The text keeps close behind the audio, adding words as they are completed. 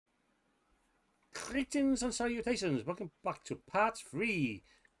Greetings and salutations. Welcome back to part 3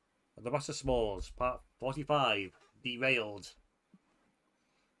 of the Master Smalls, part 45, Derailed.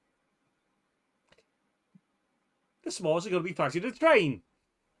 The Smalls are going to be fighting the train.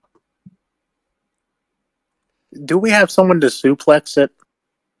 Do we have someone to suplex it?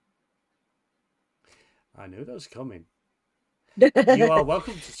 I knew that was coming. You are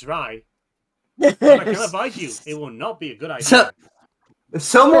welcome to try. But I can advise you, it will not be a good idea.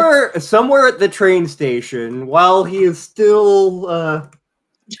 Somewhere at the train station, while he is still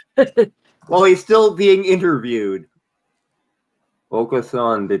being interviewed,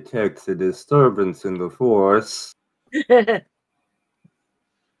 Okasan detects a disturbance in the force.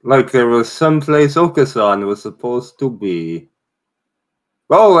 Like there was someplace Okasan was supposed to be.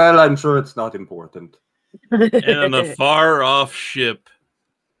 Oh well, I'm sure it's not important. And on a far-off ship,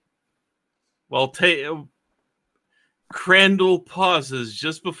 while Crandall pauses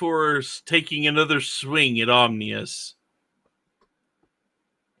just before taking another swing at Omnius.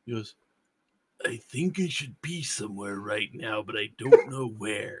 He goes, I think I should be somewhere right now, but I don't know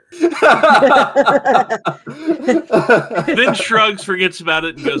where. Then shrugs, forgets about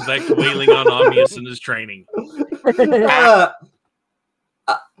it, and goes back to wailing on Omnius and his training.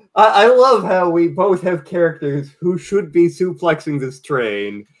 I love how we both have characters who should be suplexing this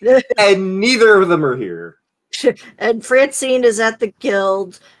train, and neither of them are here. And Francine is at the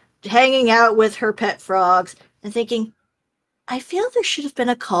guild, hanging out with her pet frogs, and thinking, I feel there should have been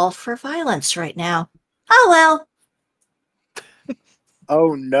a call for violence right now. Oh well.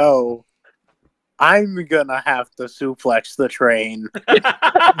 Oh no. I'm gonna have to suplex the train.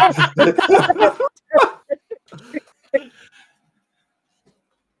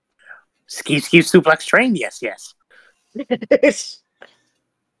 Ski suplex train, yes.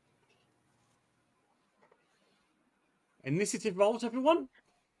 Initiative rolls, everyone?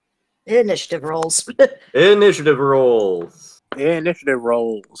 Initiative rolls. Initiative rolls. Initiative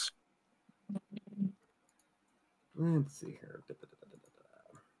rolls. Let's see here.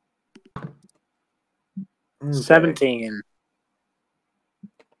 Okay. 17.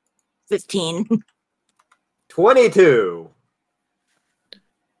 15. 22.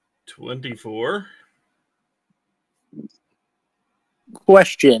 24.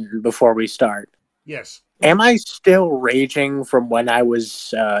 Question before we start. Yes. Am I still raging from when I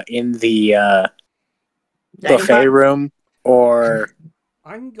was in the buffet room, or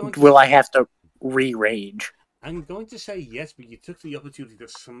will I have to re-rage? I'm going to say yes, but you took the opportunity to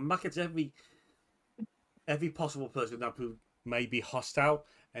smack at every possible person that may be hostile,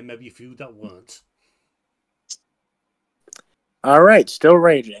 and maybe a few that weren't. All right, still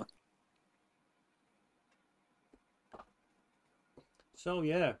raging. So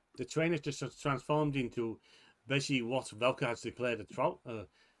yeah, the train has just transformed into basically what Velka has declared a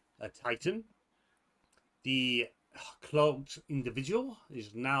titan. The cloaked individual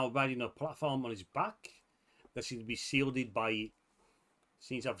is now riding a platform on his back that seems to be shielded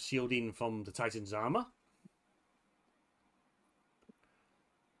seems to have shielding from the titan's armor.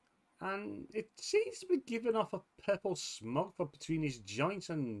 And it seems to be giving off a purple smoke from between his joints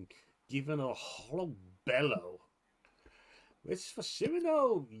and giving a hollow bellow. Which, for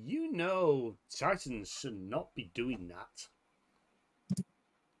Cyrano, you know Titans should not be doing that.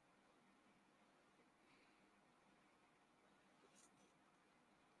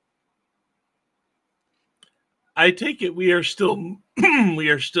 I take it we are still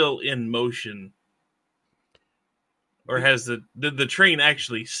in motion. Or did the train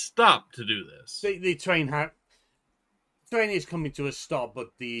actually stop to do this? The train is coming to a stop, but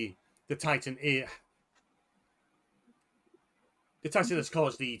the Titan has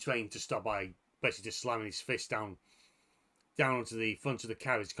caused the train to stop by basically just slamming his fist down onto the front of the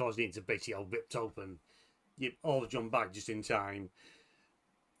carriage, causing it to basically all ripped open. You all jump back just in time.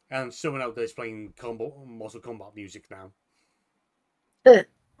 And someone out there is playing Mortal Kombat music now.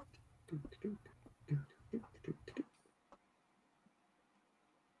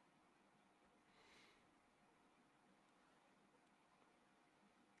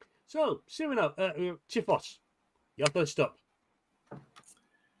 So, Cyrano, Chief Boss, you're first up.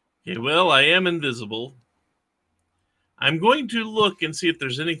 Okay, well, I am invisible. I'm going to look and see if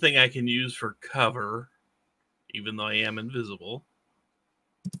there's anything I can use for cover, even though I am invisible.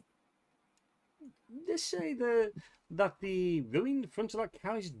 Let's say that the ruin front of that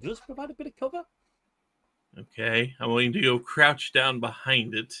carriage does provide a bit of cover. Okay, I'm going to go crouch down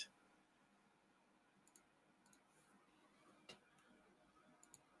behind it.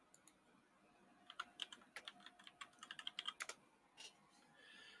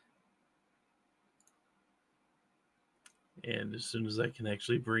 And as soon as I can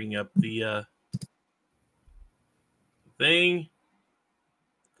actually bring up the thing.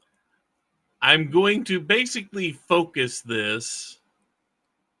 I'm going to basically focus this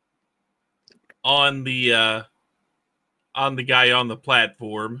on the guy on the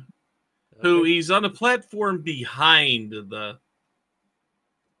platform, who he's on a platform behind the.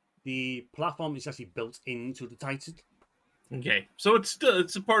 The platform is actually built into the Titan. Okay, so it's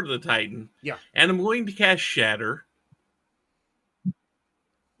a part of the Titan. Yeah. And I'm going to cast Shatter.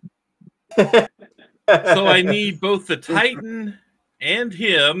 So I need both the Titan and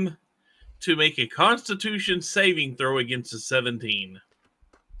him to make a Constitution saving throw against a 17.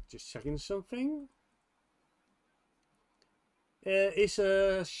 Just checking something. It's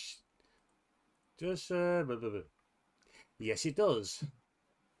a... Yes, it does.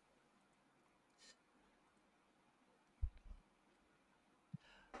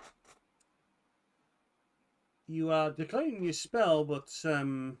 You are declaring your spell, but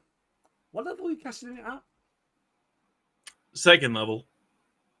what level are you casting it at? 2nd level.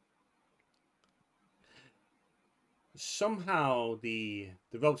 Somehow the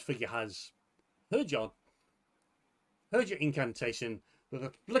rogue's figure has heard your incantation. With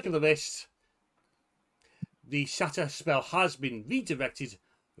a flick of the wrist, the shatter spell has been redirected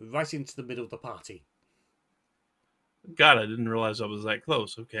right into the middle of the party. God, I didn't realize I was that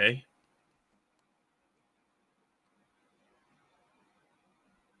close. Okay.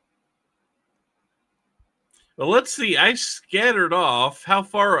 Well, let's see. I scattered off. How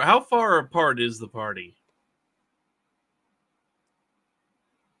far apart is the party?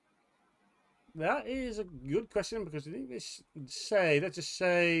 That is a good question, because I think let's just say,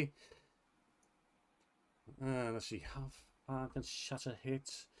 let's see, how far can shatter hit?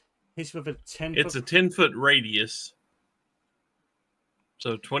 Hits with a 10 It's a 10-foot radius.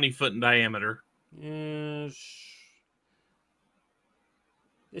 So 20 foot in diameter. Yes.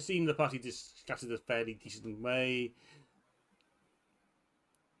 It seems the party just scattered a fairly decent way.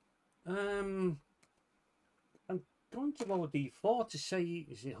 I'm going to roll a d4 to say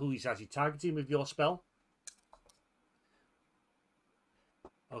who he's actually targeting with your spell.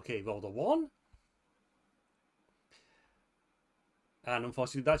 Okay, roll the 1. And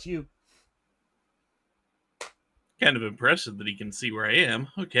unfortunately, that's you. Kind of impressive that he can see where I am.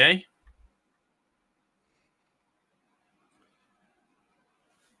 Okay.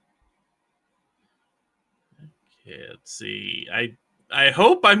 Okay, let's see. I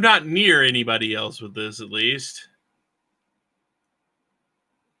hope I'm not near anybody else with this, at least.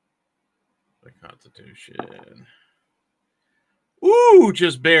 The Constitution. Ooh,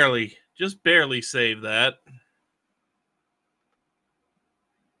 just barely. Just barely saved that.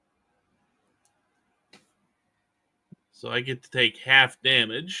 So I get to take half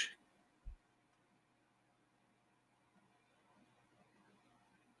damage.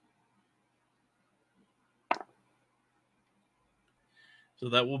 So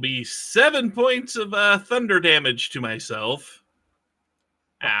that will be 7 points of thunder damage to myself.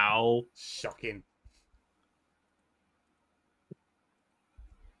 Ow. Shocking.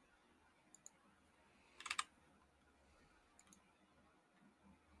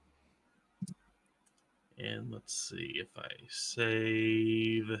 And let's see if I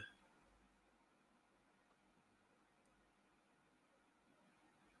save.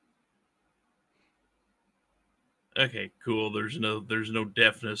 Okay, cool. There's no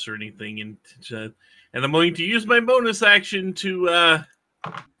deafness or anything, and I'm going to use my bonus action to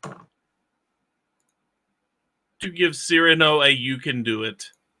give Cyrano a "you can do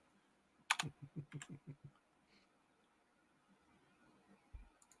it."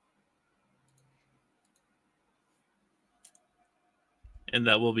 And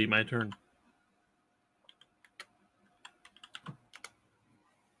that will be my turn.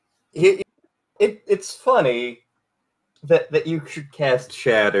 It's funny that you should cast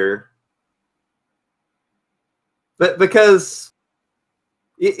Shatter, but because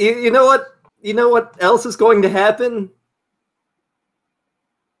you know what else is going to happen?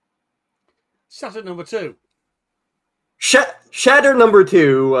 Shatter number 2. Shatter number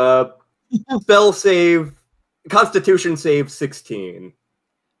 2. Spell save, Constitution save 16.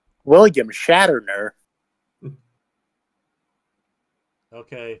 William Shatner.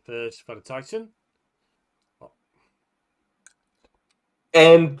 Okay, first for the Titan. Oh.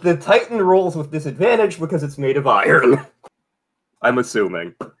 And the Titan rolls with disadvantage because it's made of iron. I'm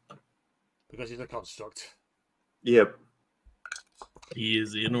assuming. Because he's a construct. Yep. He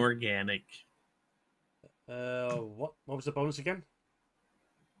is inorganic. What was the bonus again?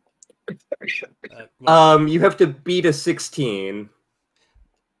 You have to beat a 16.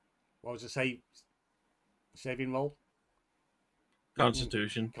 What was the saving roll?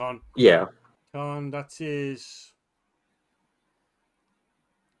 Constitution. Con. Yeah. Con, that is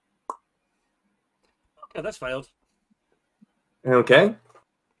Yeah, that's failed. Okay.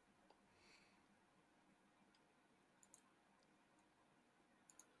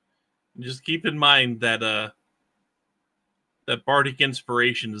 Just keep in mind that that Bardic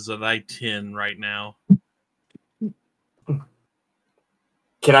Inspiration is at I-10 right now.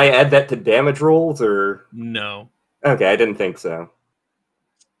 Can I add that to damage rolls, or...? No. Okay, I didn't think so.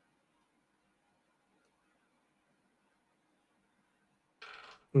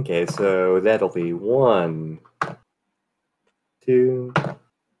 Okay, so that'll be 1, 2...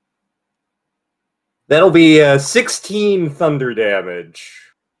 That'll be 16 thunder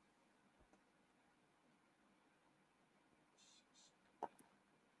damage.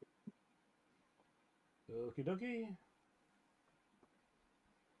 Okie dokie.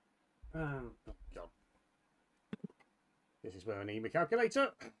 Oh, God. This is where I need my calculator.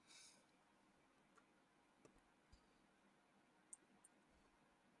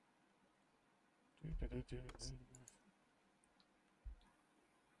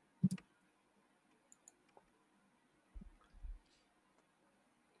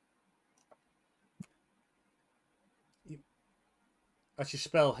 As your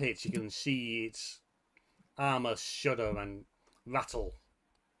spell hits, you can see its armor shudder and rattle.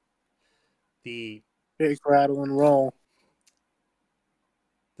 The Big rattle and roll.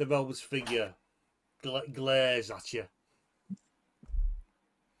 The robot's figure glares at you.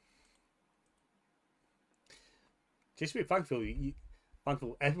 Just be thankful.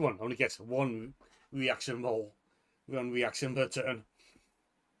 Thankful everyone only gets one reaction roll, one reaction per turn.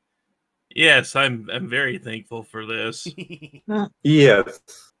 Yes, I'm very thankful for this. Yes.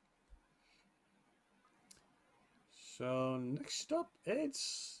 So next up,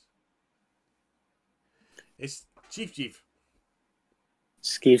 it's Chief.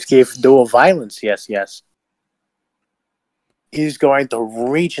 Skeef, dual violence, yes. He's going to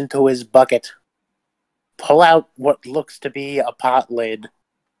reach into his bucket, pull out what looks to be a pot lid,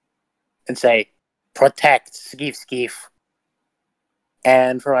 and say, "Protect, Skeef."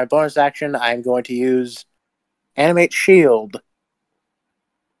 And for my bonus action, I'm going to use Animate Shield.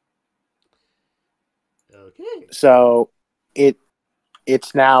 Okay. So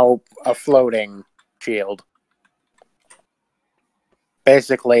it's now a floating shield.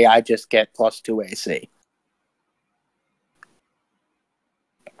 Basically, I just get +2 AC.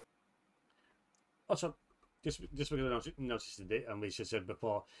 Also, just because I noticed it, and we just said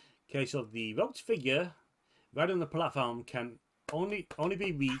before, okay, so the robot's figure right on the platform can only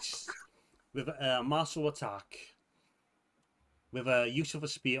be reached with a martial attack, with a use of a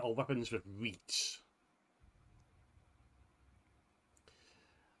spear or weapons with reach.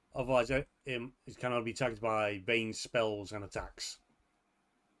 Otherwise, it cannot be targeted by Bane's spells and attacks.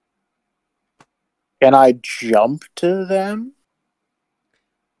 Can I jump to them?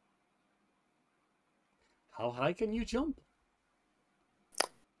 How high can you jump?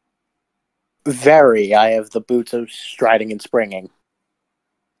 Very. I have the boots of striding and springing.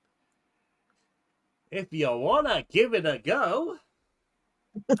 If you wanna give it a go,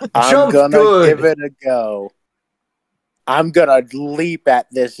 I'm gonna give it a go. I'm gonna leap at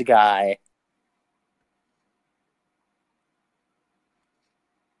this guy.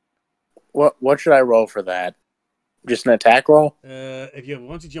 What should I roll for that? Just an attack roll? If you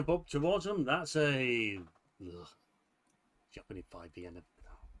want to jump up towards him, that's a jumping in 5D and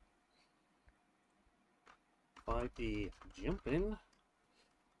 5D jumping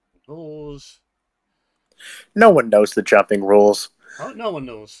rules. No one knows the jumping rules. Oh, no one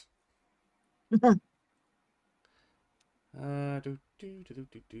knows.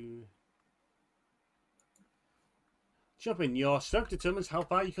 Jumping. Your strength determines how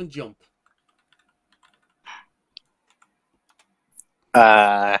far you can jump.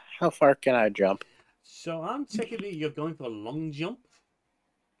 How far can I jump? So I'm taking it you're going for a long jump.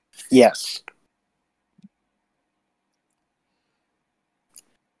 Yes.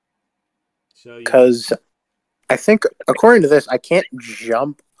 So because I think, according to this, I can't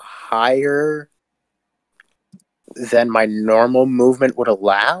jump higher than my normal movement would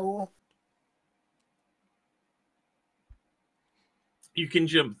allow. You can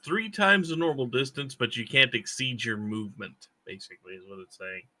jump 3 times the normal distance, but you can't exceed your movement, basically, is what it's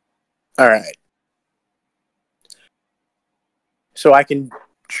saying. All right. So I can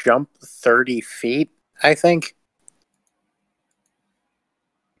jump 30 feet, I think.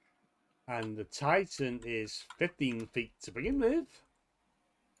 And the Titan is 15 feet to begin with.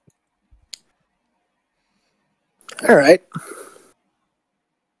 All right.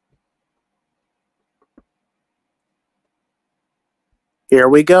 Here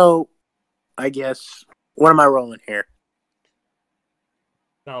we go. I guess. What am I rolling here?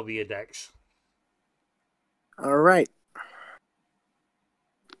 That'll be a dex. All right.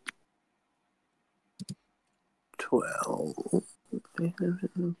 12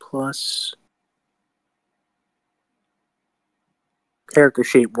 plus character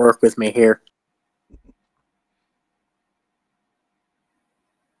sheet work with me here.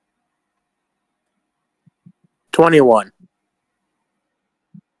 21.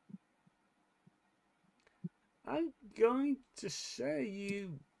 I'm going to say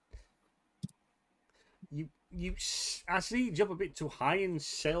you actually jump a bit too high and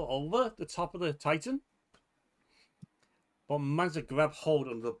sail over the top of the Titan, but manage to grab hold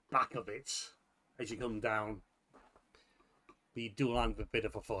on the back of it as you come down. But you do land with a bit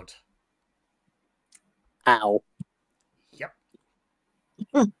of a thud. Ow. Yep.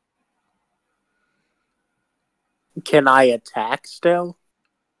 Can I attack still?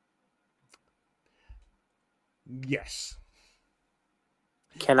 Yes.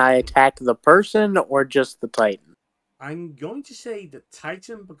 Can I attack the person or just the Titan? I'm going to say the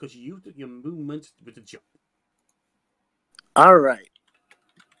Titan because you did your movement with the jump. All right.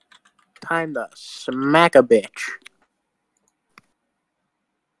 Time to smack a bitch.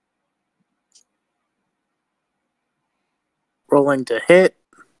 Rolling to hit.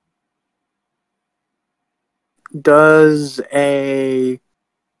 Does a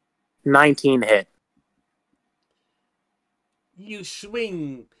 19 hit? You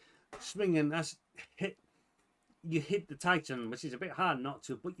swing, and as you hit the Titan, which is a bit hard not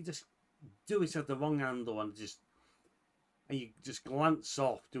to, but you just do it at the wrong angle and you just glance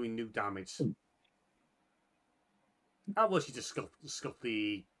off doing new damage. At worst, you just scuff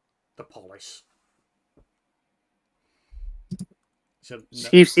the polish. So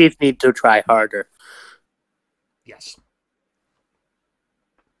no, Steve need to try harder. yes.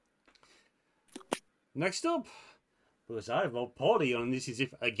 Next up, because I rolled poorly on this, is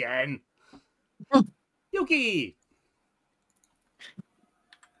if again. Yuki.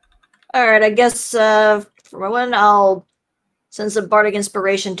 All right, I guess for one, I'll send some bardic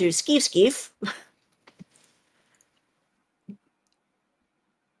inspiration to Skeef.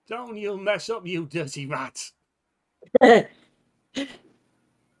 Don't you mess up, you dirty rat.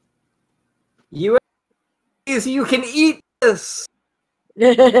 You can eat this.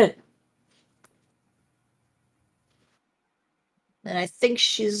 And I think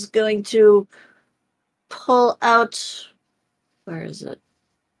she's going to pull out. Where is it?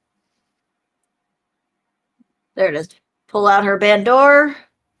 There it is. Pull out her Bandor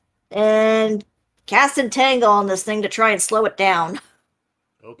and cast Entangle on this thing to try and slow it down.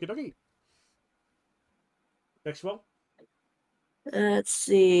 Okie dokie. Next one. Let's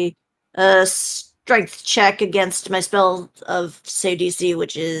see. Strength check against my spell of save DC,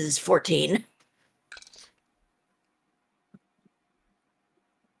 which is 14.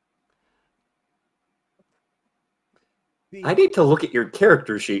 I need to look at your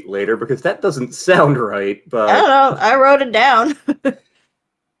character sheet later because that doesn't sound right. But I don't know. I wrote it down.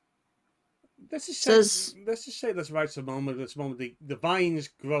 Let's just say that's right at the moment. At this moment, the vines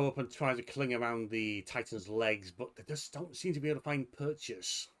grow up and try to cling around the Titan's legs, but they just don't seem to be able to find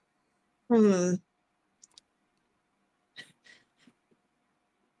purchase. Hmm.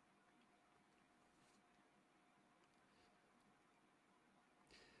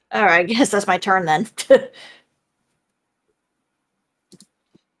 All right, I guess that's my turn then.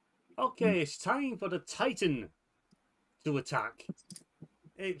 Okay, it's time for the Titan to attack.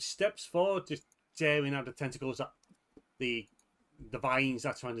 It steps forward, just tearing out the tentacles at the vines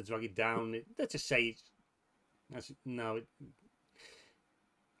that's trying to drag it down. Let's just say they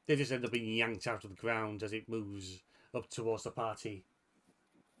just end up being yanked out of the ground as it moves up towards the party.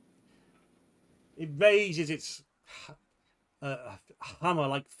 It raises its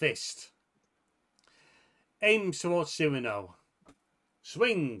hammer-like fist, aims towards Cyrano,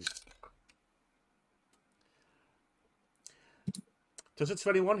 swings. Does a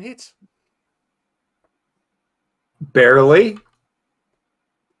 21 hit? barely.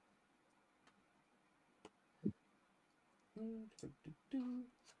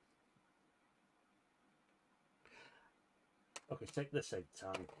 Okay, take the same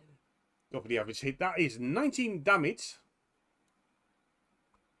time. Go for the average hit. That is 19 damage.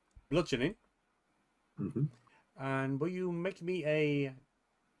 Bludgeoning. Mm-hmm. And will you make me a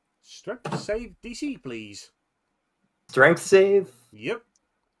strength save DC, please? Strength save. Yep.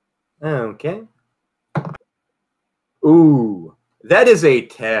 Okay. Ooh, that is a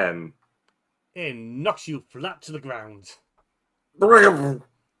 10. It knocks you flat to the ground.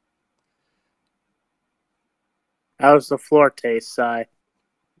 How's the floor taste, Si?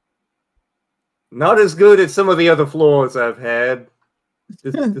 Not as good as some of the other floors I've had.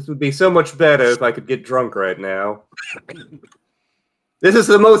 This would be so much better if I could get drunk right now. This is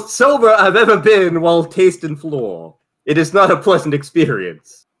the most sober I've ever been while tasting floor. It is not a pleasant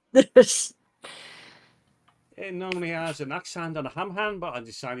experience. It normally has an axe hand and a ham hand, but I'm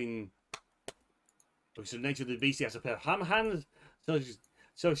deciding because of the nature of the beast, he has a pair of ham hands.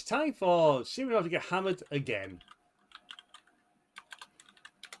 So it's time for Cyrano to get hammered again.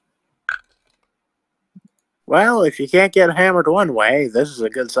 Well, if you can't get hammered one way, this is a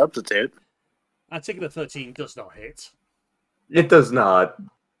good substitute. And taking a 13 does not hit. It does not.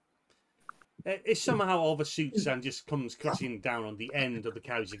 It somehow overshoots and just comes crashing down on the end of the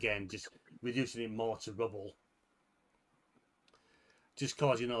couch again, just reducing it more to rubble. Just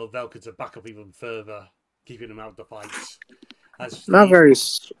causing Velka to back up even further, keeping him out of the fights. Not very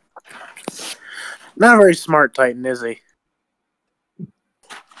smart Titan, is he?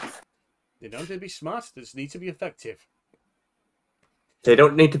 They don't need to be smart, they just need to be effective. They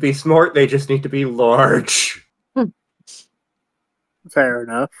don't need to be smart, they just need to be large. Fair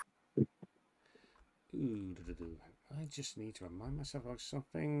enough. I just need to remind myself of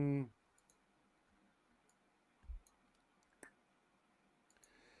something.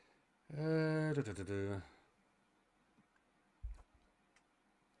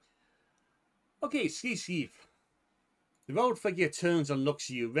 Okay, Skeef. The road figure turns and looks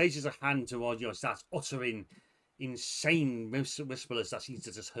at you, raises a hand toward you and starts uttering insane whispers that seems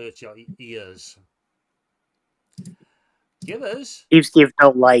to just hurt your ears. Give us Steve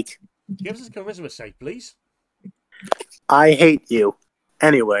don't like. Give us a charisma save, please. I hate you.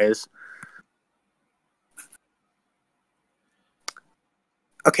 Anyways.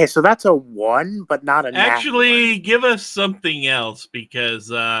 Okay, so that's a 1, but not a nat Actually, 1. give us something else because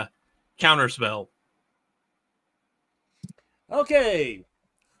counterspell. Okay.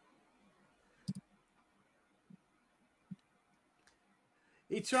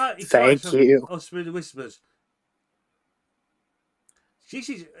 Thank you. Us with the whispers. She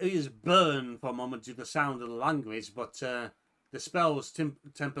is burned for a moment due to the sound of the language, but the spells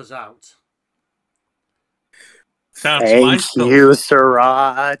tempers out. Sounds Thank you,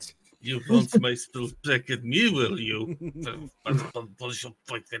 Surat. You want my still back at me, will you?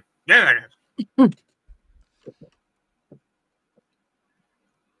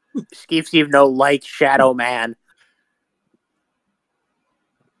 Steve no like Shadow Man.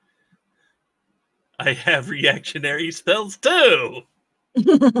 I have reactionary spells too.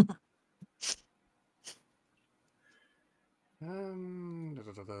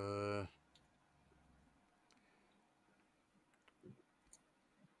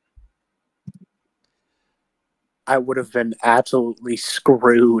 I would have been absolutely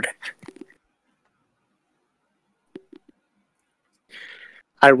screwed.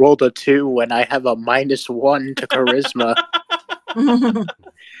 I rolled a 2 and I have a -1 to charisma.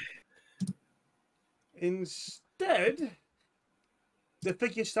 Instead, the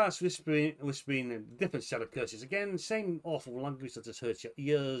figure starts whispering a different set of curses. Again, same awful language that just hurts your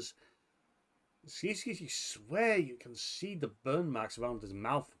ears. You swear you can see the burn marks around his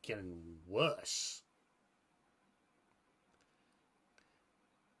mouth getting worse.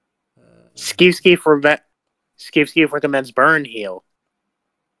 Skeef recommends burn heal.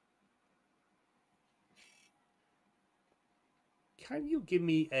 Can you give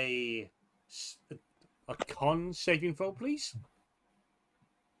me a con saving throw, please?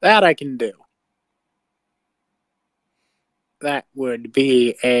 That I can do. That would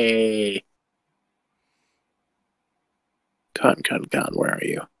be a... Con, where are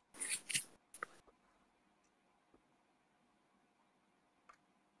you?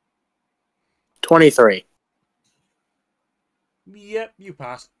 $23. Yep, you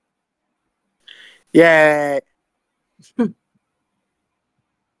passed. Yay!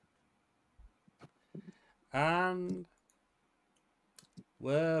 And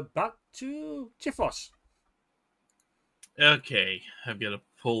we're back to Tifos. Okay, I've got to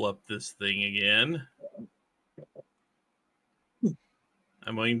pull up this thing again.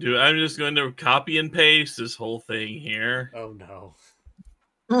 I'm just going to copy and paste this whole thing here. Oh no.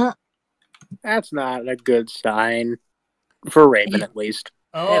 That's not a good sign. For Raven, at least.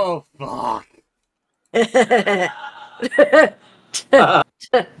 Oh, fuck.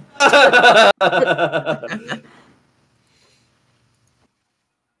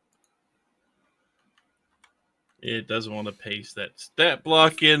 It doesn't want to paste that stat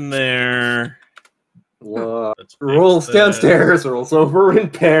block in there. Rolls downstairs, rolls over in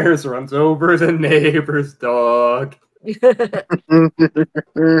pairs, runs over the neighbor's dog.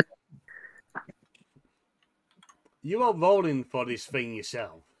 You are rolling for this thing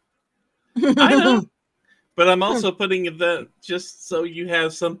yourself. I know. But I'm also putting that just so you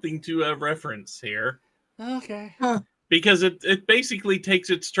have something to reference here. Okay. Because it basically takes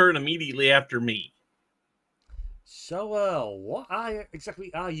its turn immediately after me. So, what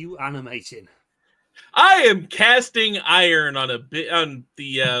exactly are you animating? I am casting iron on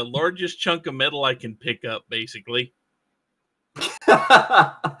the largest chunk of metal I can pick up, basically.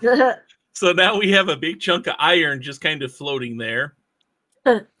 So now we have a big chunk of iron just kind of floating there.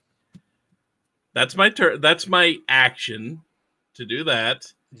 That's my turn. That's my action to do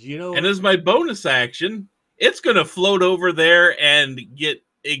that. Do you know? And as my bonus action, it's going to float over there and get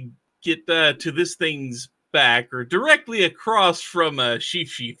to this thing's back or directly across from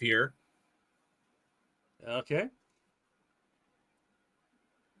Sheaf here. Okay.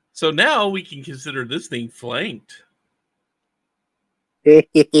 So now we can consider this thing flanked.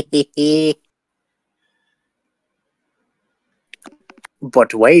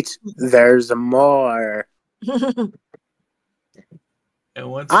 But wait, there's more. And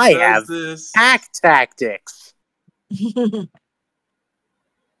once I it does have this, pack tactics.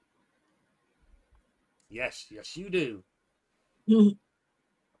 Yes, you do.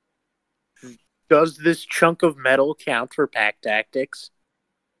 Does this chunk of metal count for pack tactics?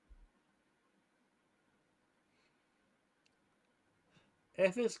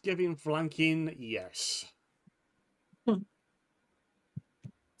 If it's giving flanking, yes. I'm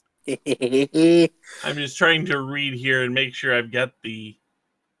just trying to read here and make sure I've got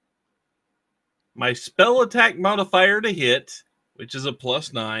my spell attack modifier to hit, which is a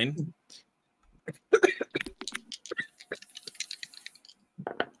 +9.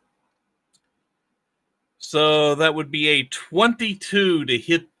 So that would be a 22 to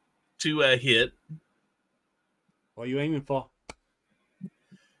hit. What are you aiming for?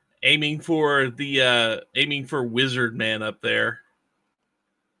 Aiming for Wizard Man up there.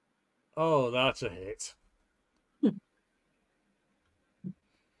 Oh, that's a hit. What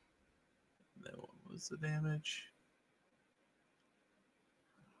was the damage?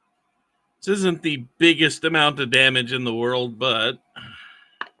 This isn't the biggest amount of damage in the world, but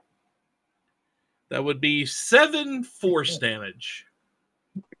that would be 7 force damage.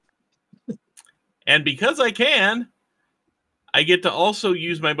 And because I can, I get to also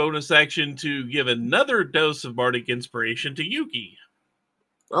use my bonus action to give another dose of Bardic Inspiration to Yuki.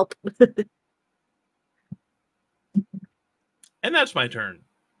 Well, And that's my turn.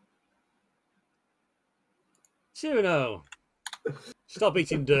 Cyrano, stop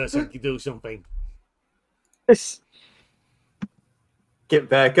eating dirt and do something. Get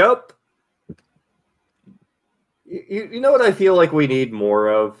back up. You know what I feel like we need more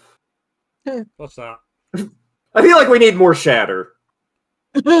of? What's that? I feel like we need more shatter.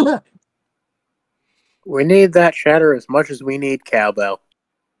 We need that shatter as much as we need cowbell.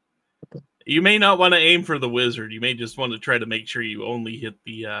 You may not want to aim for the wizard. You may just want to try to make sure you only hit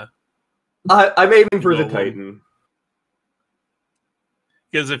the... I'm aiming for the Low one. Titan.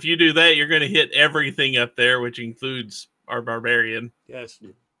 Because if you do that, you're going to hit everything up there, which includes our barbarian. Yes.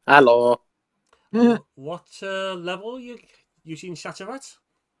 Hello. What level you using shatter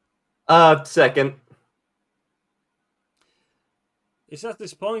at? Second. It's at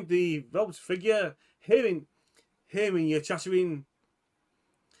this point the robed figure hearing you chattering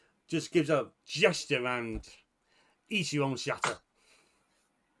just gives a gesture and eats your own shatter.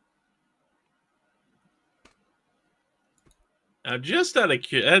 Now, just out of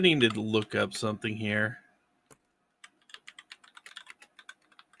curiosity, I need to look up something here.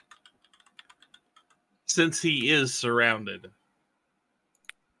 Since he is surrounded.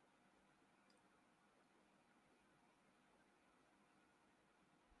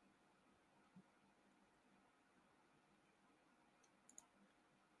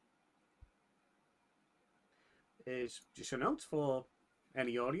 Is just a note for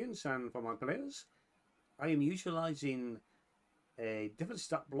any audience and for my players. I am utilizing a different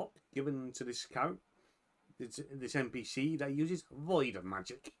stat block given to this character, this NPC that uses void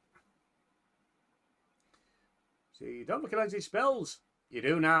magic. So you don't recognize these spells. You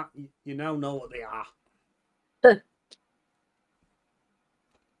do now. You now know what they are.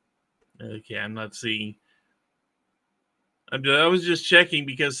 Okay, I'm not seeing. I was just checking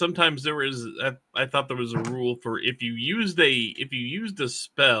because sometimes there was. I thought there was a rule for if you used a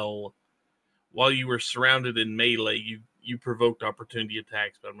spell while you were surrounded in melee, you provoked opportunity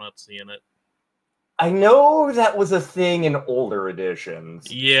attacks, but I'm not seeing it. I know that was a thing in older editions.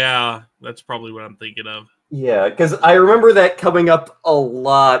 Yeah, that's probably what I'm thinking of. Yeah, because I remember that coming up a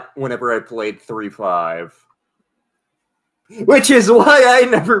lot whenever I played 3.5. Which is why I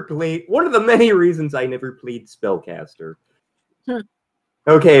never played... One of the many reasons I never played Spellcaster.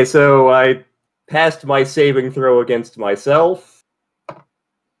 Okay, so I passed my saving throw against myself.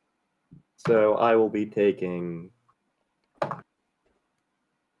 So I will be taking...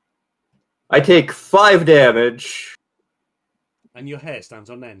 I take 5 damage. And your hair stands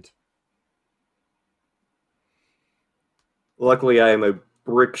on end. Luckily, I am a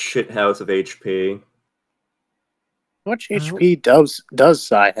brick shithouse of HP. How much HP does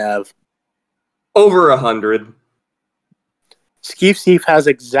Sai have? Over 100. Skeef has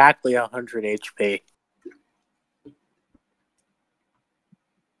exactly 100 HP.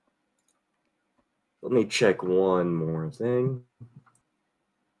 Let me check one more thing.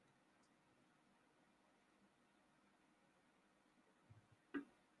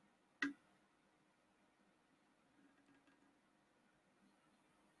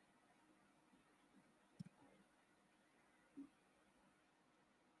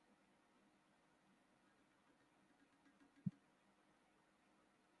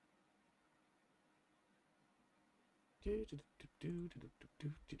 Do do do do do do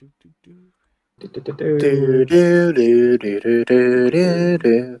do do do. Do do do do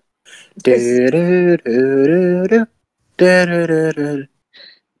do. Do do do do.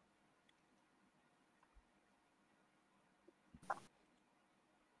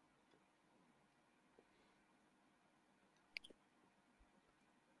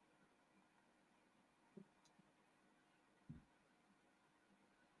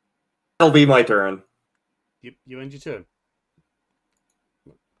 That'll be my turn. You end your turn.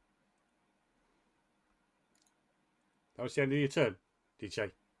 That was the end of your turn, did you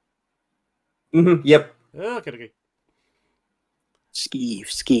say? Yep. Okay.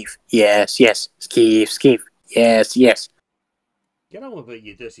 Skeef. Yes. Skeef. Yes. Get on with it,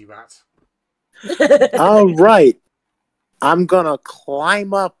 you dirty rat. All right. I'm gonna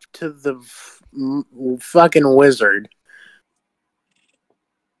climb up to the fucking wizard.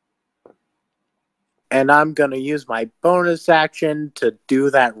 And I'm gonna use my bonus action to do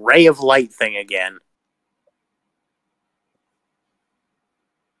that ray of light thing again.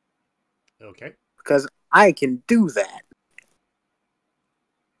 Okay. Because I can do that.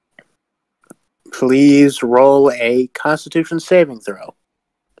 Please roll a Constitution saving throw.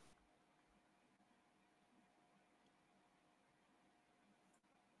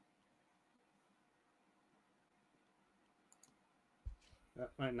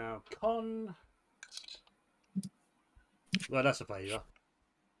 Right now, con. Well, that's a failure.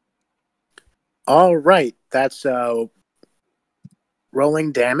 All right, that's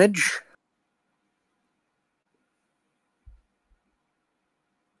rolling damage.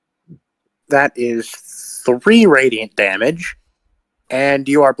 That is 3 radiant damage, and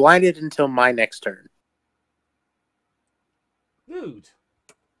you are blinded until my next turn. Rude.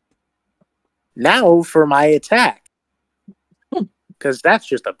 Now for my attack, because that's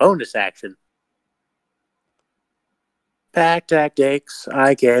just a bonus action. Pack tactics.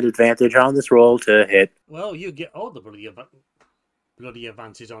 I get advantage on this roll to hit. Well, you get all the bloody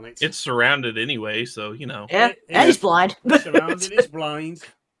advantage on it. It's surrounded anyway, so you know. Yeah, and he's blind. Surrounded, it's blind.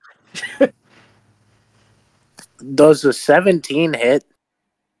 Does a 17 hit?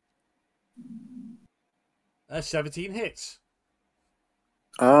 17 hits.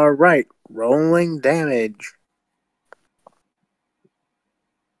 All right, rolling damage.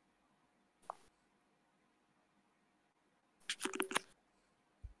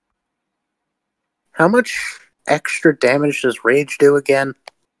 How much extra damage does Rage do again?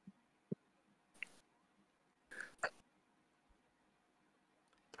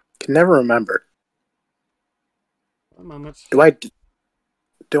 Can never remember. One moment. Do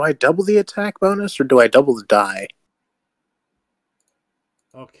I double the attack bonus or do I double the die?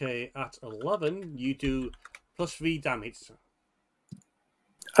 Okay, at 11, you do +3 damage.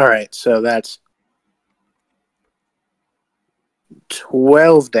 All right, so that's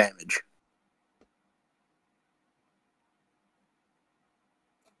 12 damage.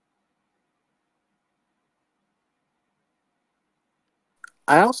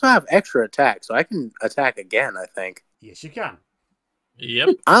 I also have extra attack, so I can attack again, I think. Yes, you can. Yep.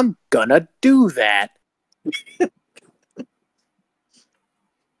 I'm gonna do that.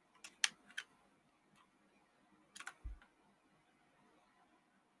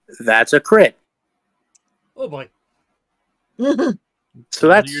 That's a crit. Oh boy. So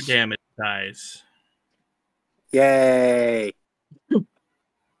that's your damage dice. Yay.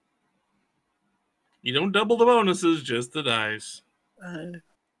 You don't double the bonuses, just the dice.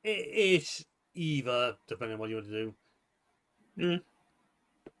 It's either, depending on what you want to do. Mm.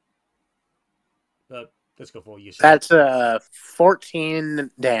 But let's go for you. That's 14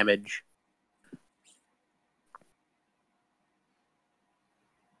 damage.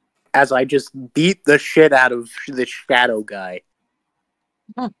 as I just beat the shit out of the shadow guy.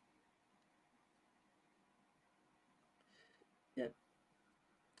 I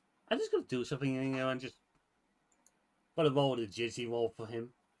just got to do something, and just got to roll the jizzy roll for him.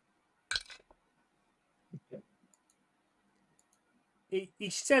 He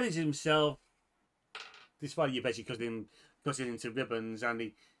steadies himself, despite you basically cutting into ribbons, and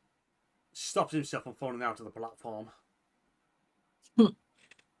he stops himself from falling out of the platform.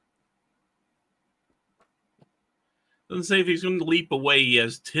 Doesn't say if he's going to leap away, he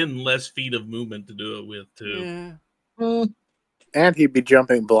has 10 less feet of movement to do it with, too. Yeah. And he'd be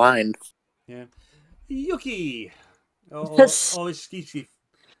jumping blind. Yeah. Yuki! Or is Steve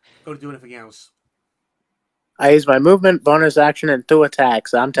going to do anything else? I use my movement, bonus action, and 2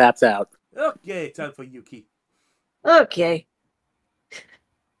 attacks. I'm tapped out. Okay, time for Yuki. Okay.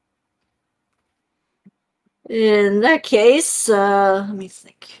 In that case, let me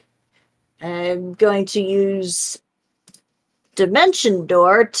think. I'm going to use Dimension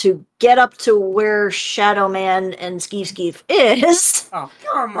Door to get up to where Shadow Man and Skeef is. Oh,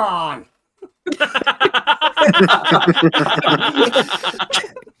 come on!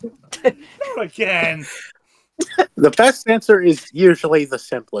 Not again! The best answer is usually the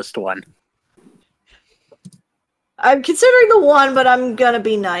simplest one. I'm considering the one, but I'm gonna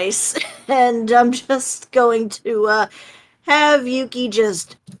be nice. And I'm just going to have Yuki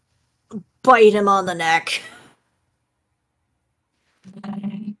just bite him on the neck.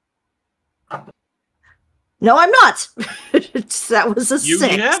 No, I'm not. That was a 6. You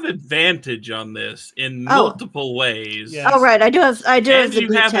have advantage on this in multiple ways. Yeah. Oh, right. I do have And the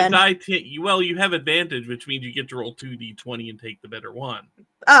you have a D10. die 10. Well, you have advantage, which means you get to roll 2d20 and take the better one.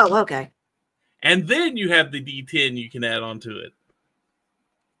 Oh, okay. And then you have the d10 you can add onto it.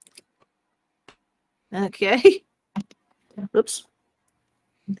 Okay. Oops.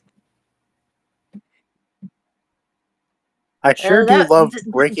 I sure do love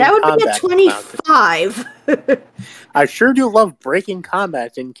breaking that would combat be a 25. I sure do love breaking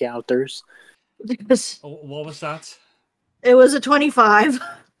combat encounters. What was that? It was a 25.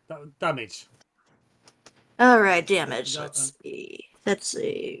 Damage. All right, damage. Let's see. Let's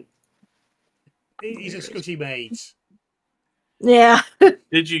see. He's a squishy mate. Yeah.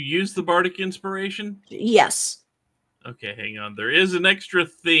 Did you use the Bardic Inspiration? Yes. Okay, hang on. There is an extra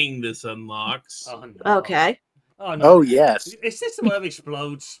thing this unlocks. Oh, no. Okay. Oh, no. Oh, yes. Is this the one that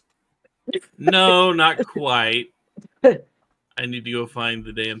explodes? No, not quite. I need to go find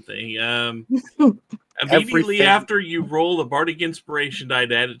the damn thing. Immediately Everything. after you roll the Bardic Inspiration die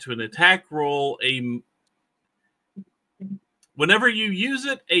to add it to an attack roll, whenever you use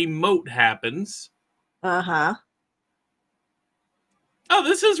it, a mote happens. Uh-huh. Oh,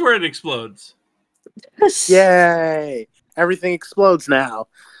 this is where it explodes. Yay! Everything explodes now.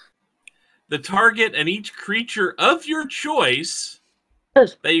 The target and each creature of your choice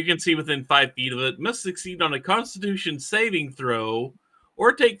that you can see within 5 feet of it must succeed on a Constitution saving throw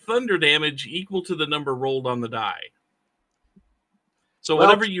or take thunder damage equal to the number rolled on the die. So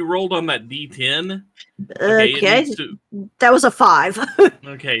whatever you rolled on that D10, Okay. to, that was a 5.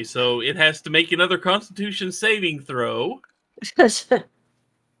 okay, so it has to make another Constitution saving throw. I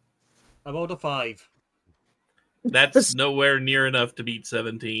rolled a 5. That's nowhere near enough to beat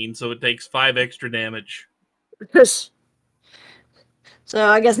 17, so it takes 5 extra damage. So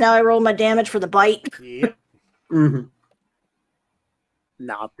I guess now I roll my damage for the bite. Yep. Mm-hmm.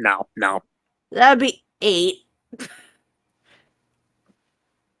 No. That'd be 8.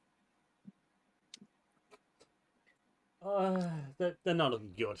 They're not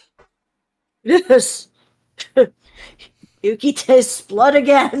looking good. Yes. Yuki tastes blood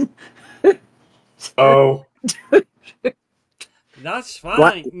again. Oh. That's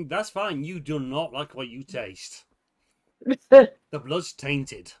fine. That's fine. You do not like what you taste. The blood's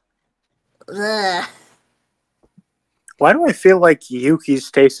tainted. Ugh. Why do I feel like Yuki's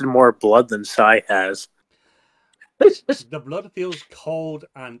tasted more blood than Sai has? The blood feels cold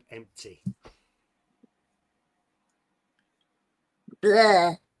and empty.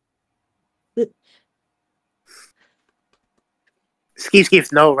 Ugh.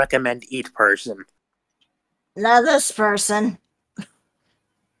 Skeef's no recommend eat person. Not this person.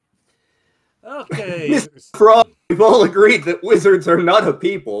 Okay. Frog, we've all agreed that wizards are not a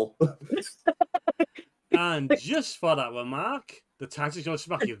people. And just for that remark, the Titan's going to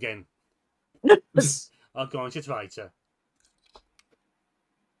smack you again. I'm going to try to.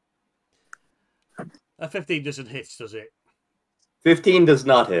 A 15 doesn't hit, does it? 15 does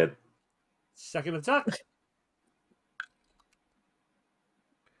not hit. Second attack.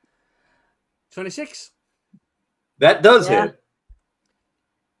 26. That does Yeah. hit.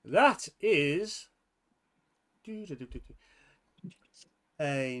 That is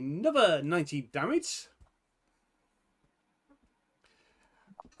another 90 damage.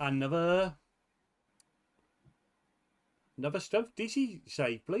 Another strength DC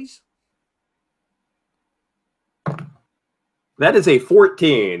save, please. That is a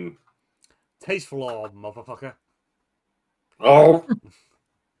 14. Tasteful orb, motherfucker. Oh.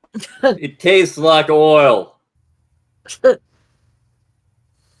 It tastes like oil.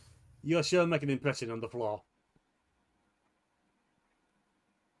 You're sure making an impression on the floor.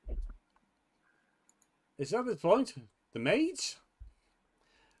 Is that the point? The mage?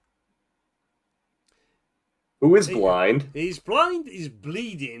 Who is blind? He's blind, he's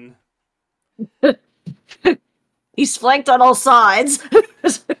bleeding. He's flanked on all sides.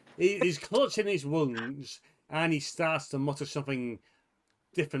 He's clutching his wounds and he starts to mutter something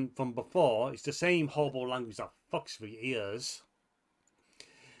different from before. It's the same horrible language that fucks with your ears.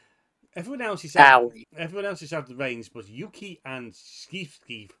 Everyone else is out of range, but Yuki and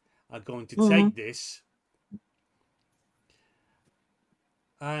Skeef are going to take this.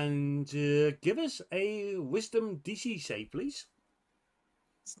 And give us a wisdom DC save, please.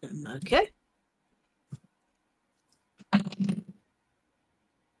 Okay.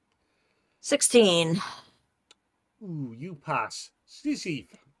 16. Ooh, you pass. Skeef.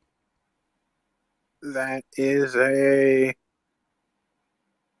 That is a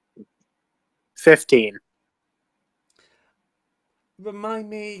 15. Remind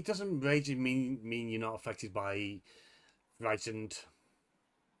me, doesn't raging mean you're not affected by frightened?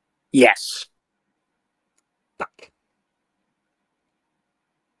 Yes. Fuck.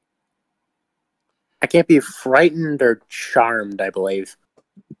 I can't be frightened or charmed, I believe.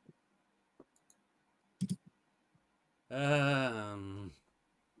 The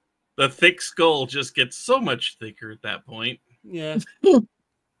thick skull just gets so much thicker at that point. Yeah.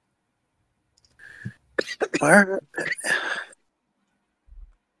 Where?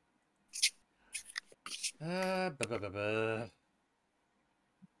 I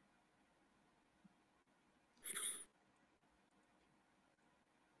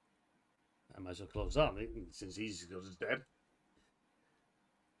might as well close on since he's dead.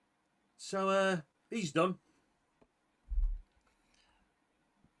 So he's done.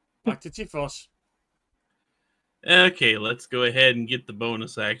 Back to Tifros. Okay, let's go ahead and get the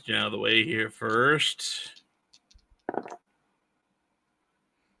bonus action out of the way here first.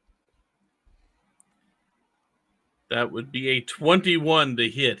 That would be a 21 to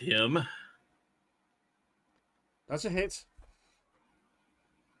hit him. That's a hit.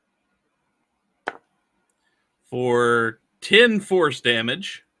 For 10 force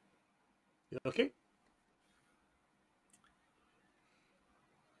damage. Okay.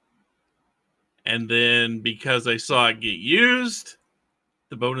 And then because I saw it get used,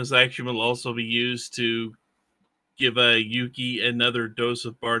 the bonus action will also be used to give Yuki another dose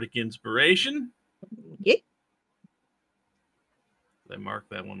of Bardic Inspiration. Yeah. I mark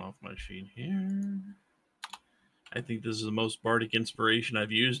that one off my sheet here. I think this is the most Bardic Inspiration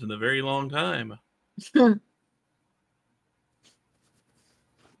I've used in a very long time.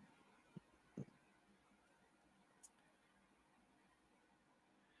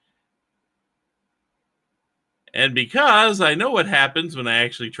 And because I know what happens when I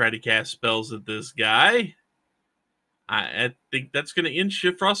actually try to cast spells at this guy, I think that's going to end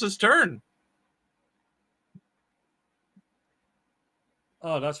Shifrost's turn.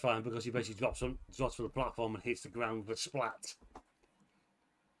 Oh, that's fine, because he basically drops from the platform and hits the ground with a splat.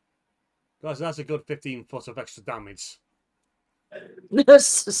 Guys, that's a good 15 foot of extra damage.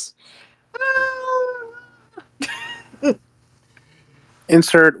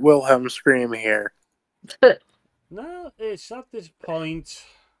 Insert Wilhelm scream here. No, it's at this point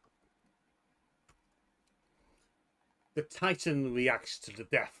the Titan reacts to the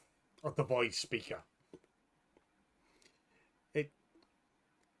death of the voice speaker.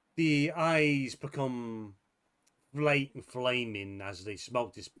 The eyes become flaming as the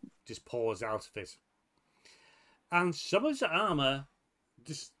smoke just pours out of it. And some of the armor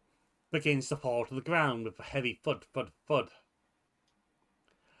just begins to fall to the ground with a heavy thud, thud, thud.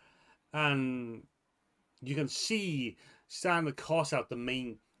 And you can see starting to course out the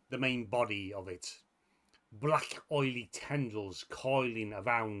main body of it. Black oily tendrils coiling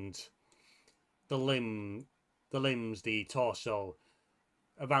around the limbs, the torso,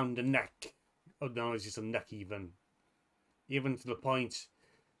 around the neck. Oh no, it's just a neck even to the point.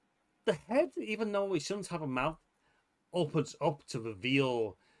 The head, even though it shouldn't have a mouth, opens up to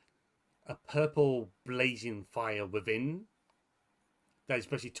reveal a purple blazing fire within. That is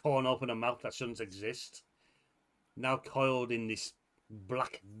basically torn open a mouth that shouldn't exist. Now coiled in this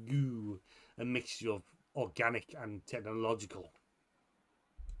black goo, a mixture of organic and technological.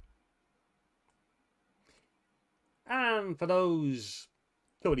 And for those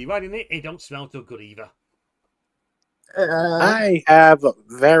totally riding it, it don't smell too good either. I have a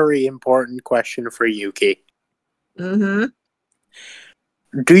very important question for Yuki. Mm-hmm.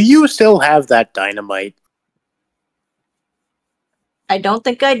 Do you still have that dynamite? I don't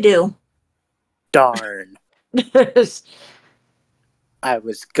think I do. Darn. I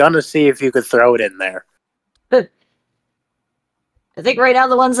was gonna see if you could throw it in there. I think right now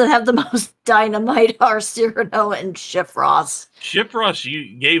the ones that have the most dynamite are Cyrano and Shifrost. Shifrost,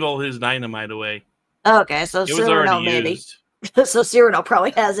 you gave all his dynamite away. Okay, so It was Cyrano already maybe. used. So Cyrano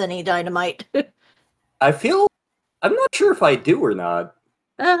probably has any dynamite. I feel... I'm not sure if I do or not.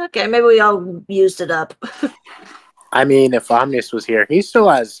 Okay, maybe we all used it up. I mean, if Omnis was here, he still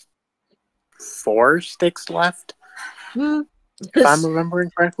has 4 sticks left, if I'm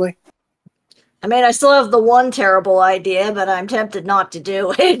remembering correctly. I mean, I still have the one terrible idea, but I'm tempted not to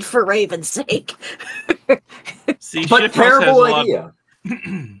do it for Raven's sake. See, But Shifrost terrible has a idea.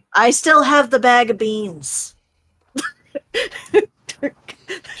 lot. I still have the bag of beans.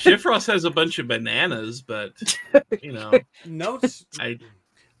 Shifrost has a bunch of bananas, but you know, Note I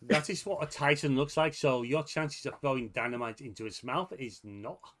that is what a Titan looks like, so your chances of throwing dynamite into its mouth is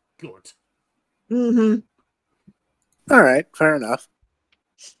not good. Mm-hmm. Alright, fair enough.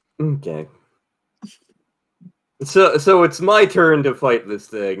 Okay. So it's my turn to fight this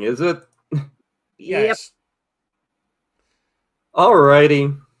thing, is it? Yes.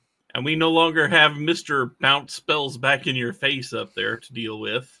 Alrighty. and we no longer have Mr. Bounce Spells back in your face up there to deal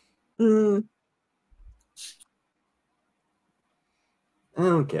with. Mm.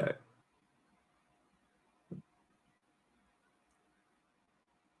 Okay.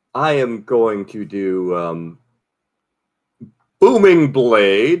 I am going to do Booming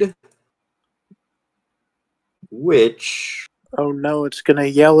Blade, which... Oh no, it's gonna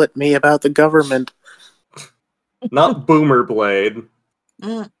yell at me about the government. Not Boomer Blade.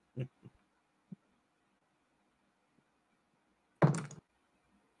 Mm.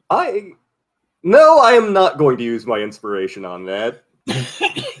 No, I am not going to use my inspiration on that.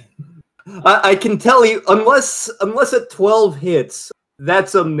 I can tell you, unless at 12 hits,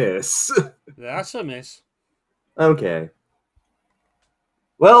 that's a miss. That's a miss. Okay.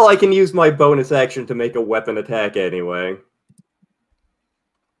 Well, I can use my bonus action to make a weapon attack anyway.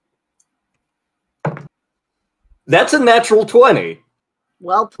 That's a natural 20.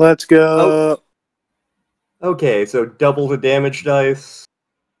 Well, Let's go. Okay, so double the damage dice.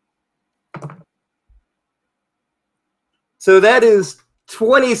 So that is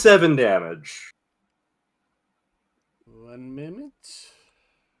 27 damage. 1 minute.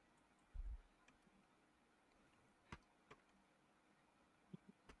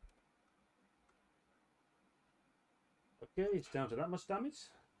 Okay, it's down to that much damage.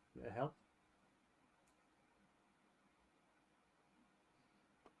 Bit of help.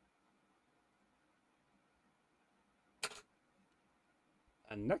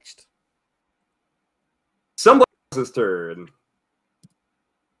 And next. Somebody else's turn.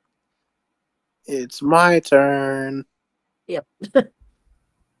 It's my turn. Yep.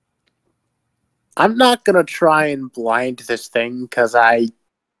 I'm not gonna try and blind this thing because I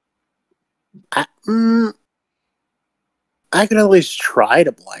can at least try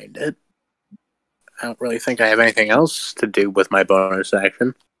to blind it. I don't really think I have anything else to do with my bonus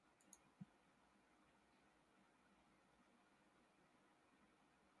action.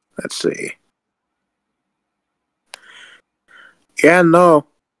 Let's see. Yeah, no.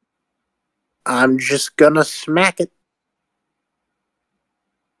 I'm just gonna smack it.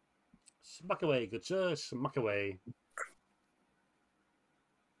 Smack away, good sir. Smack away.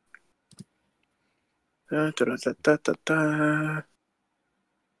 Da, da, da, da, da, da.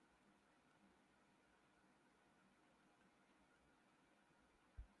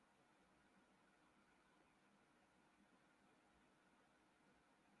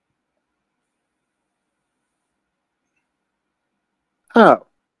 Oh.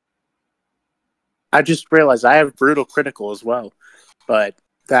 I just realized I have brutal critical as well, but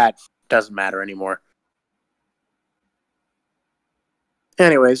that doesn't matter anymore.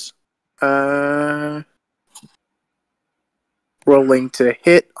 Anyways, rolling to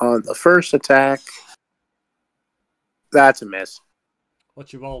hit on the first attack. That's a miss.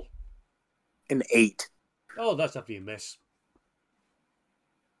 What's your roll? An 8. Oh, that's definitely a miss.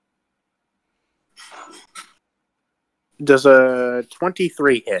 Does a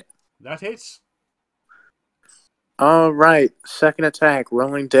 23 hit? That hits. Alright, second attack,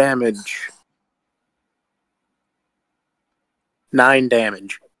 rolling damage. 9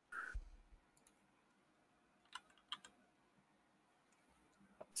 damage.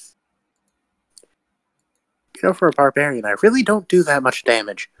 You know, for a barbarian, I really don't do that much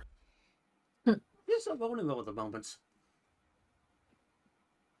damage. Yes, I'm rolling well at the moment.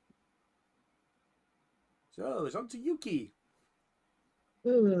 So it's on to Yuki.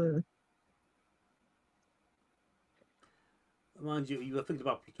 Hmm. Mind you, you were thinking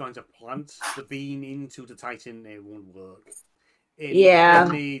about trying to plant the bean into the Titan. It won't work. Yeah.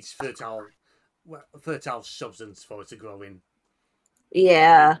 It needs fertile substance for it to grow in.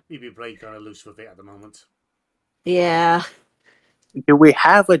 Yeah. Maybe Blade kind of loose with it at the moment. Yeah. Do we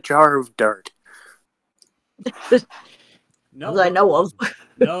have a jar of dirt? No, That I know of.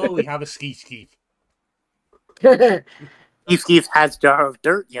 No, we have a ski. Steve has jar of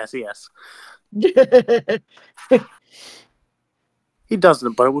dirt? Yes, yes. He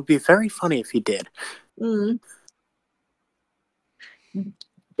doesn't, but it would be very funny if he did. Mm.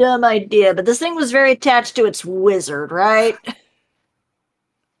 Dumb idea, but this thing was very attached to its wizard, right?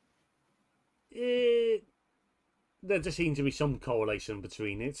 There just seems to be some correlation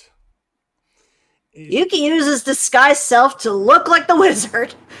between it. Yuki uses disguise self to look like the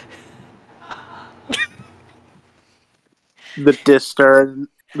wizard.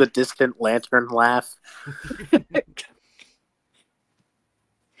 The distant lantern laugh.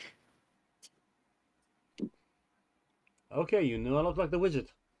 Okay, you know I look like the wizard.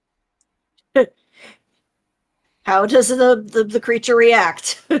 How does the creature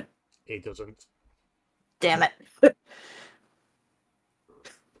react? It doesn't. Damn it.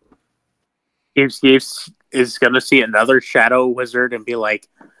 Steve is gonna see another shadow wizard and be like,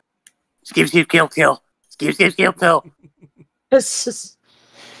 Steve, kill. Steve, kill. It's just...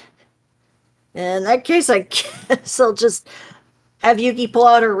 In that case, I guess I'll just have Yuki pull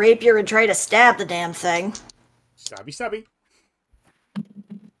out her rapier and try to stab the damn thing. Stabby.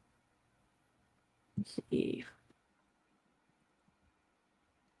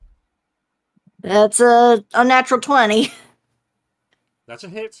 That's a unnatural 20. That's a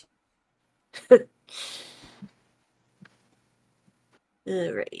hit.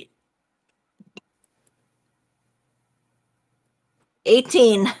 Alright.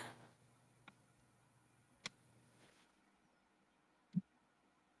 18.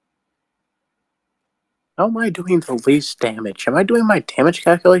 How am I doing the least damage? Am I doing my damage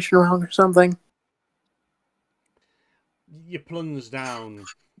calculation wrong or something? You plunge down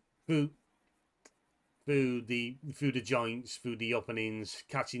through the joints, through the openings,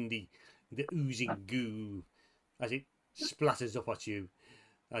 catching the oozing goo as it splatters up at you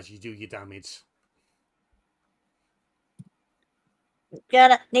as you do your damage.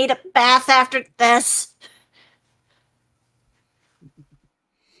 Gonna need a bath after this.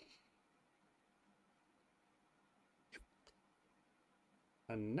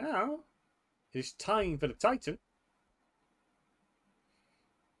 And now it's time for the Titan.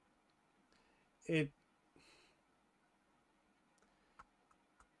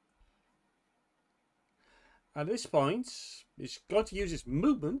 At this point, it's got to use its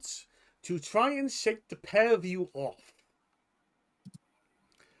movement to try and shake the pair of you off.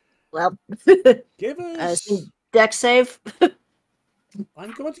 Well, Give us... deck save.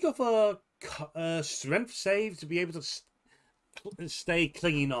 I'm going to go for a strength save to be able to stay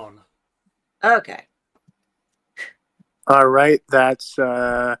clinging on. Okay. All right, that's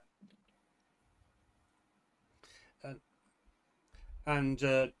And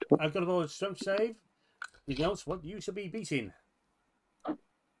I've got to roll a strength save. You know what you should be beating.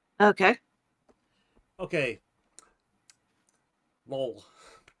 Okay. Okay. Lol.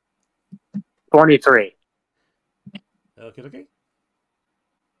 23. Okay.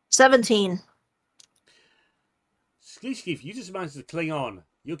 17. Skeef, you just managed to cling on.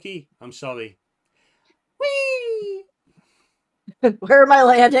 Yuki, I'm sorry. Whee! Where am I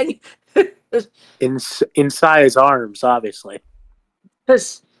landing? Inside his arms, obviously.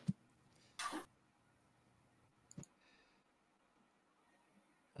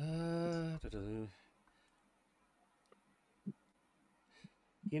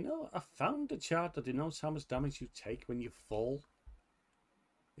 You know, I found a chart that denotes how much damage you take when you fall.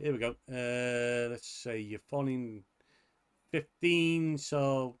 Here we go. Let's say you're falling 15,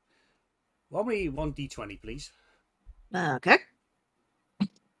 so roll me 1d20, please. Okay.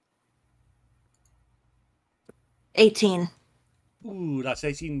 18. Ooh, that's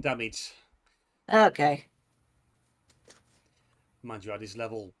 18 damage. Okay. Mind you, at this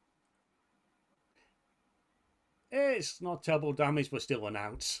level, it's not terrible damage, but still an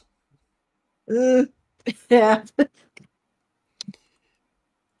ounce. Yeah.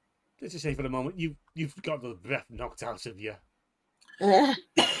 Let's just say for the moment, you've got the breath knocked out of you. Then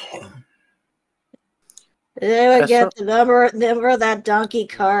we That's get the number of that donkey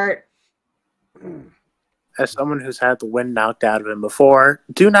cart. As someone who's had the wind knocked out of him before,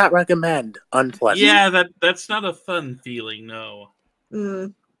 do not recommend. Unpleasant. Yeah, that's not a fun feeling, no.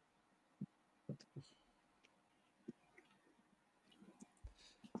 Mm.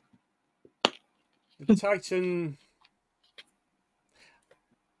 The Titan.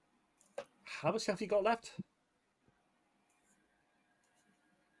 How much have you got left?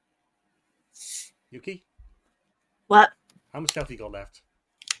 Yuki? What? How much have you got left?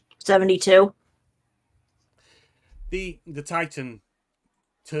 72. The Titan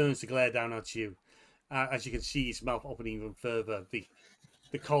turns to glare down at you. As you can see his mouth opening even further. The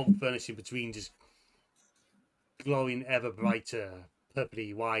cold furnace in between just glowing ever brighter,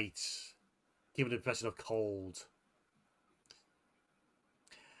 purpley white, giving an impression of cold.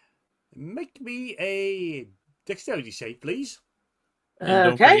 Make me a dexterity save, please. And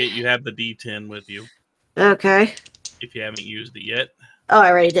don't Okay. forget you have the D10 with you Okay. if you haven't used it yet. Oh, I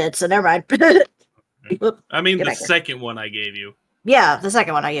already did, so never mind. Whoop. I mean, Get the back here. second one I gave you. Yeah, the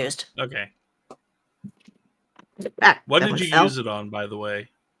second one I used. Okay. Ah, What that did one you fell. use it on, by the way?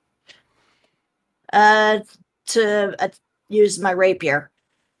 To use my rapier.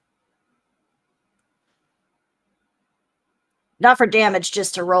 Not for damage,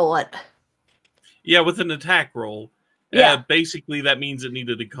 just to roll it. Yeah, with an attack roll. Yeah. Basically, that means it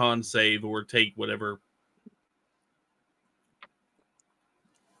needed a con save or take whatever.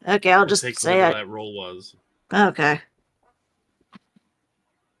 Okay, I'll just take say whatever it. that roll was. Okay.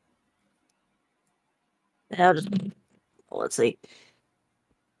 I'll just, let's see.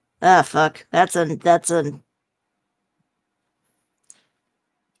 Ah, fuck. That's an.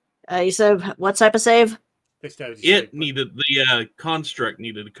 You said what type of save? Dexterity save. It needed the construct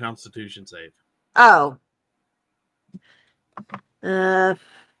needed a Constitution save Oh.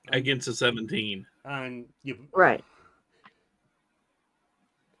 against a 17. And you. Right.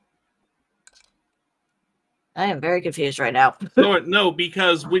 I am very confused right now. No,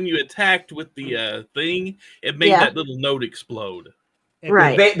 because when you attacked with the thing, it made Yeah. that little note explode.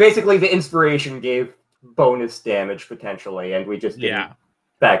 Right. Basically, the inspiration gave bonus damage potentially, and we just didn't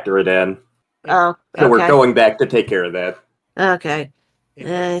factor it in. Oh, So we're okay. going back to take care of that. Okay.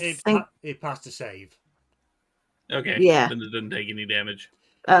 It passed the save. Okay. Yeah. Then it didn't take any damage.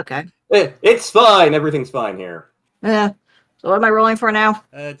 Okay. It's fine. Everything's fine here. Yeah. So what am I rolling for now?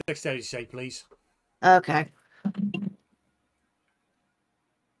 Dexterity save, please. Okay.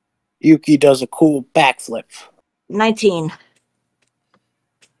 Yuki does a cool backflip. 19.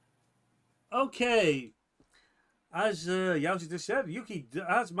 Okay. As Yeowzah just said, Yuki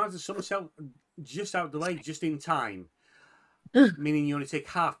has managed to somersault just out the way, just in time. Meaning you only take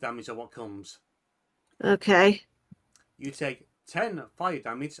half damage of what comes. Okay. You take 10 fire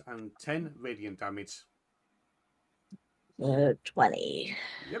damage and 10 radiant damage. 20.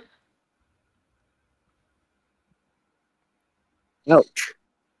 Yep. Ouch.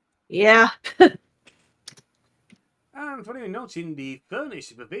 Yeah. And funny enough, in the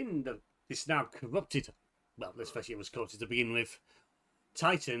furnace within this now corrupted, well, especially it was corrupted to begin with,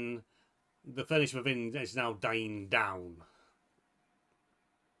 Titan, the furnace within is now dying down.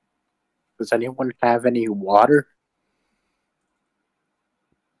 Does anyone have any water?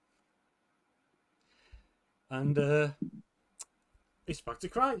 And it's back to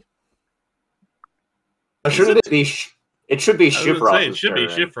Cry. Shouldn't it be? It should be I was gonna say, Shifrost's it should be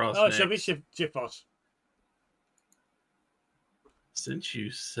turn. Shifrost Oh, next. shall we Shifrost? Since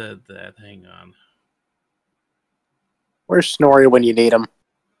you said that, hang on. Where's Snorri when you need him?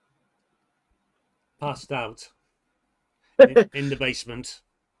 Passed out in the basement.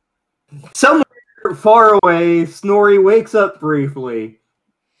 Somewhere far away, Snorri wakes up briefly.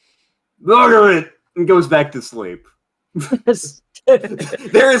 Look at it, and goes back to sleep.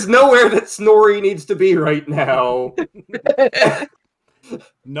 There is nowhere that Snorri needs to be right now.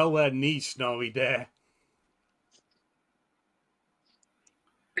 Nowhere near Snorri there.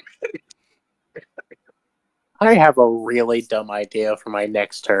 I have a really dumb idea for my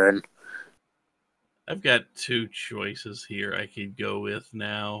next turn. I've got two choices here I could go with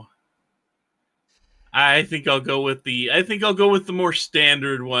now. I think I'll go with the more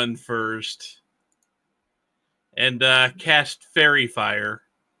standard one first. And cast Fairy Fire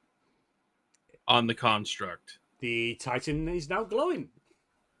on the construct. The Titan is now glowing.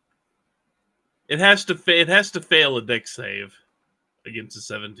 It has to fail a dex save against a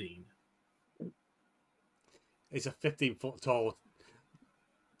 17. It's a 15-foot tall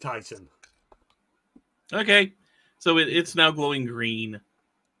Titan. Okay, so it's now glowing green.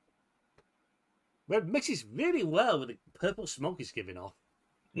 Well, it mixes really well with the purple smoke he's giving off.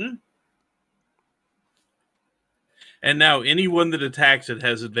 Hmm. And now anyone that attacks it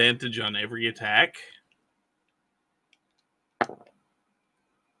has advantage on every attack.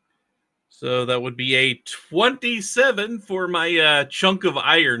 So that would be a 27 for my chunk of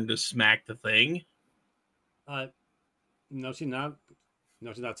iron to smack the thing. Noting that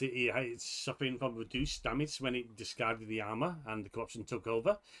it's suffering from reduced damage when it discarded the armor and the corruption took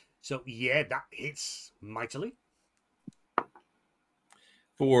over. So yeah, that hits mightily.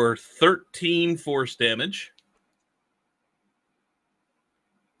 For 13 force damage.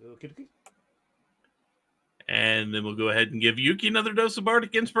 Okay. And then we'll go ahead and give Yuki another dose of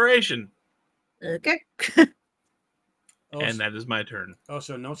Bardic Inspiration. Okay. And that is my turn.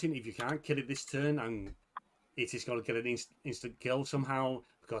 Also noting, if you can't kill it this turn, and it is going to get an instant kill somehow,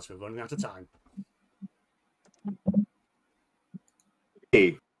 because we're running out of time.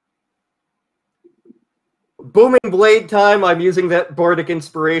 Hey. Booming Blade time, I'm using that Bardic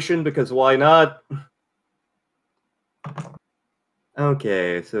Inspiration, because why not?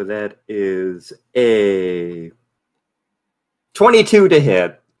 Okay, so that is a 22 to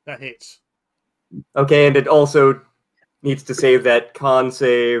hit. That hits. Okay, and it also needs to save that con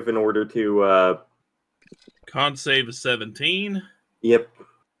save in order to... Con save is 17. Yep.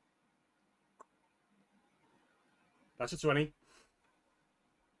 That's a 20.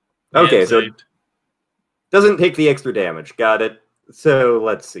 Okay, And so it saved. doesn't take the extra damage. Got it. So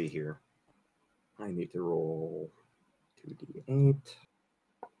let's see here. I need to roll 2d8.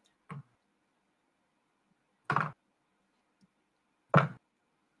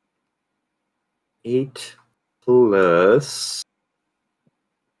 8 plus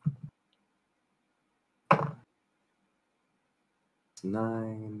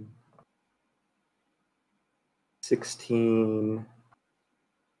 9, 16,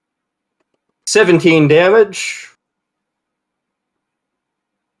 17 damage.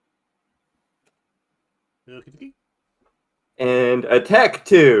 Okay. And attack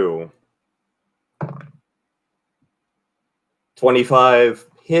 2. 25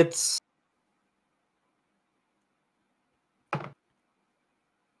 hits.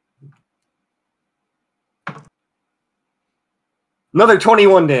 Another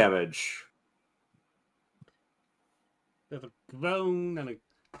 21 damage. There's a groan and a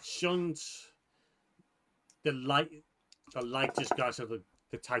shunt. The light just goes out of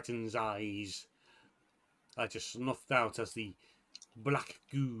the Titan's eyes. Just snuffed out as the black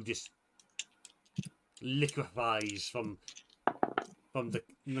goo just liquefies from the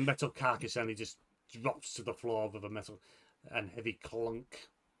metal carcass, and it just drops to the floor with a metal and heavy clunk.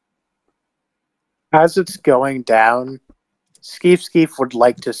 As it's going down, Skeef would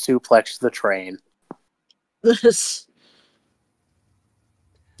like to suplex the train.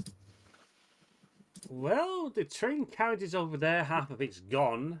 Well, the train carriage is over there. Half of it's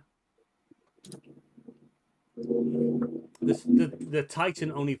gone. The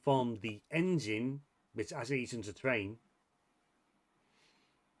Titan only formed the engine, which as it eats into the train.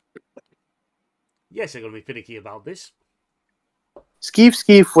 Yes, they're going to be finicky about this.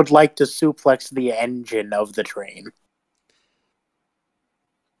 Skeef would like to suplex the engine of the train.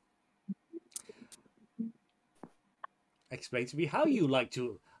 Explain to me how you like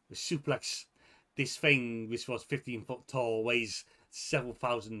to suplex this thing, which was 15 foot tall, weighs several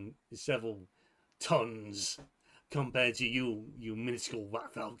tons, compared to you minuscule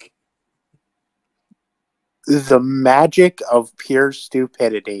rat folk. The magic of pure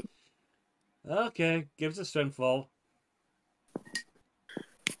stupidity. Okay, give us a strength roll.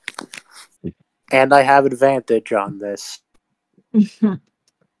 And I have advantage on this.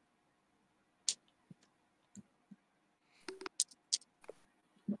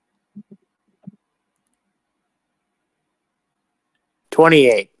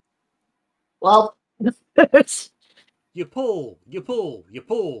 28. Well, You pull,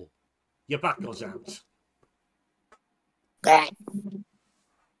 your back goes out. Ah.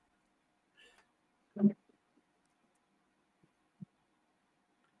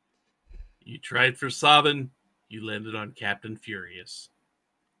 You tried for Sabin, you landed on Captain Furious.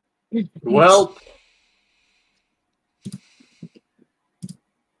 Well,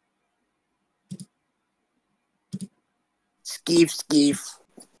 Skeef.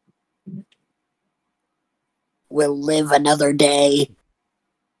 We'll live another day.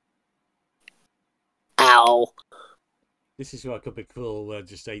 Ow. This is where I could be cruel, where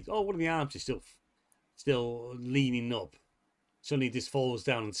just say, oh, one of the arms is still leaning up. Suddenly this falls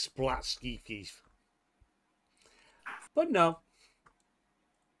down and splats Skeef. But no.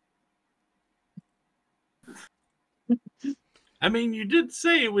 I mean, you did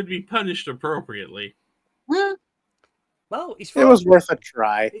say it would be punished appropriately. Hmm. Well, he's It was worth a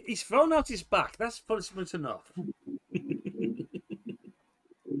try. He's thrown out his back. That's punishment enough.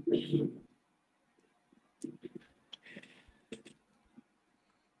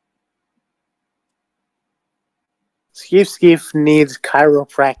 Skeef needs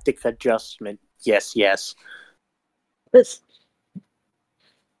chiropractic adjustment. Yes, yes. This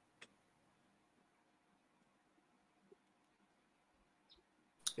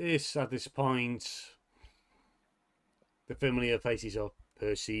It's at this point the familiar faces of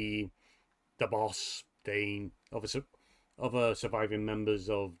Percy, the boss, Dane, other surviving members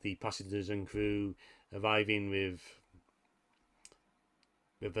of the passengers and crew arriving with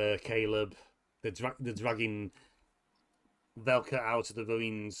Caleb. They're dragging Velka out of the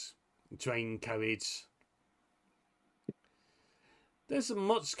ruins, train carriage. There's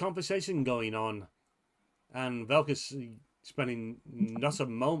much conversation going on, and Velka's spending not a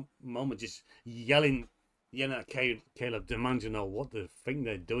moment just yelling at Caleb, demanding to know what they think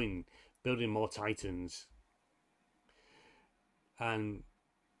they're doing, building more Titans. And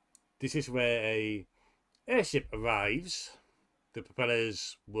this is where a airship arrives, the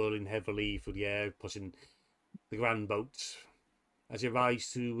propellers whirling heavily through the air, pushing the grand boats as it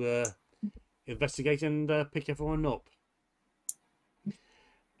arrives to investigate and pick everyone up.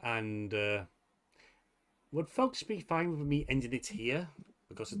 And would folks be fine with me ending it here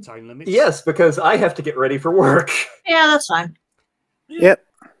because of time limits? Yes, because I have to get ready for work. Yeah, that's fine. Yep.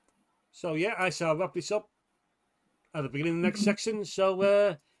 So yeah, I shall wrap this up at the beginning of the next section.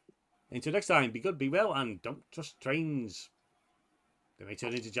 So until next time, be good, be well, and don't trust trains. They may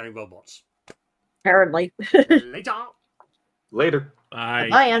turn into giant robots. Apparently. Later. Later. Bye.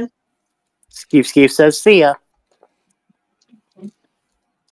 Bye, Ann. Skeef says, see ya.